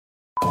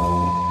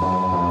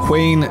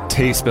Queen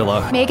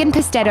T-Spiller. Megan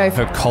Pistetto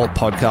Her cult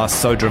podcast,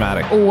 So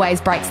Dramatic. always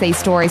breaks these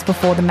stories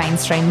before the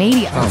mainstream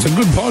media. It's a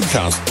good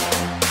podcast.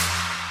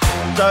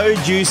 So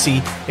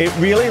juicy, it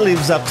really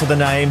lives up to the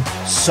name.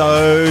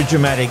 So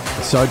dramatic.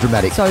 So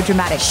dramatic. So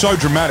dramatic. So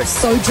dramatic.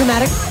 So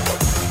dramatic.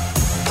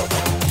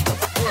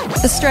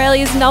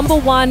 Australia's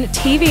 #1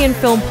 TV and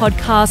film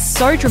podcast,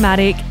 So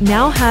Dramatic,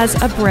 now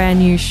has a brand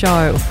new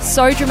show,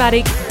 So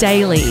Dramatic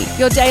Daily.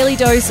 Your daily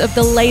dose of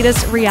the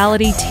latest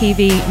reality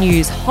TV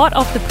news, hot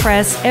off the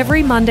press,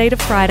 every Monday to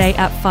Friday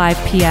at 5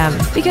 p.m.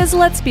 Because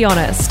let's be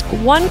honest,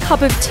 one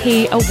cup of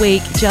tea a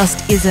week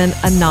just isn't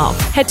enough.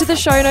 Head to the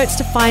show notes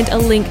to find a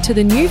link to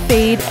the new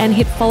feed and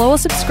hit follow or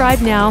subscribe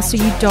now so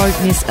you don't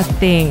miss a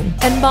thing.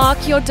 And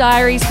mark your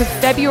diaries for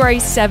February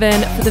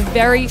 7 for the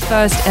very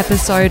first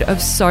episode of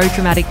So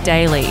Dramatic Daily.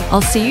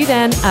 I'll see you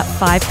then at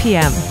 5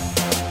 p.m.